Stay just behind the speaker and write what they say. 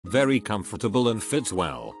Very comfortable and fits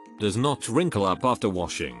well. Does not wrinkle up after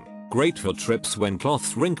washing. Great for trips when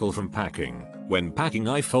cloths wrinkle from packing. When packing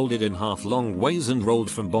I folded in half long ways and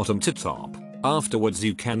rolled from bottom to top. Afterwards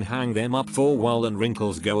you can hang them up for a while and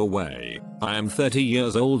wrinkles go away. I am 30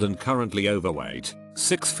 years old and currently overweight,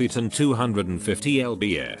 6 feet and 250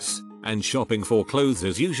 lbs, and shopping for clothes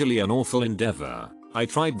is usually an awful endeavor. I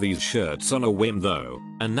tried these shirts on a whim though,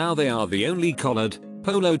 and now they are the only collared,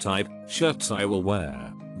 polo type shirts I will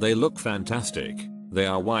wear. They look fantastic. They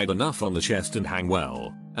are wide enough on the chest and hang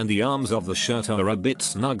well, and the arms of the shirt are a bit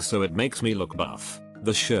snug so it makes me look buff.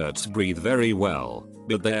 The shirts breathe very well,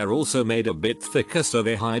 but they are also made a bit thicker so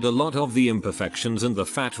they hide a lot of the imperfections and the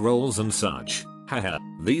fat rolls and such. Haha,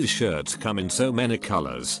 these shirts come in so many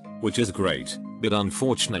colors, which is great, but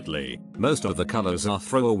unfortunately, most of the colors are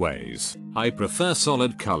throwaways. I prefer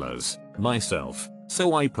solid colors, myself,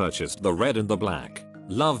 so I purchased the red and the black.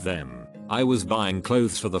 Love them. I was buying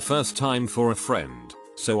clothes for the first time for a friend,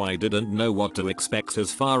 so I didn't know what to expect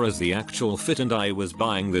as far as the actual fit, and I was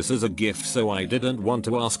buying this as a gift so I didn't want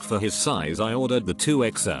to ask for his size. I ordered the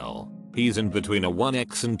 2XL. He's in between a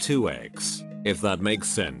 1X and 2X, if that makes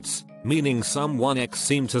sense, meaning some 1X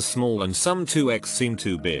seem too small and some 2X seem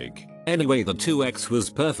too big. Anyway, the 2X was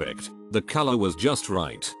perfect, the color was just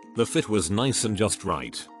right, the fit was nice and just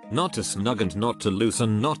right. Not too snug and not too loose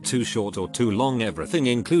and not too short or too long. Everything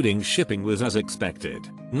including shipping was as expected.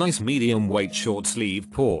 Nice medium weight short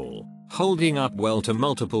sleeve Polo. Holding up well to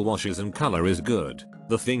multiple washes and color is good.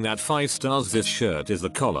 The thing that 5 stars this shirt is the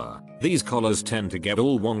collar. These collars tend to get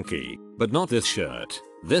all wonky, but not this shirt.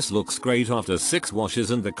 This looks great after 6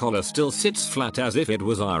 washes and the collar still sits flat as if it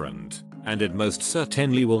was ironed. And it most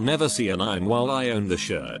certainly will never see an iron while I own the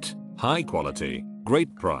shirt. High quality,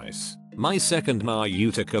 great price. My second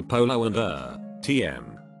Nautica Polo and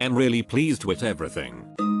TM. Am really pleased with everything.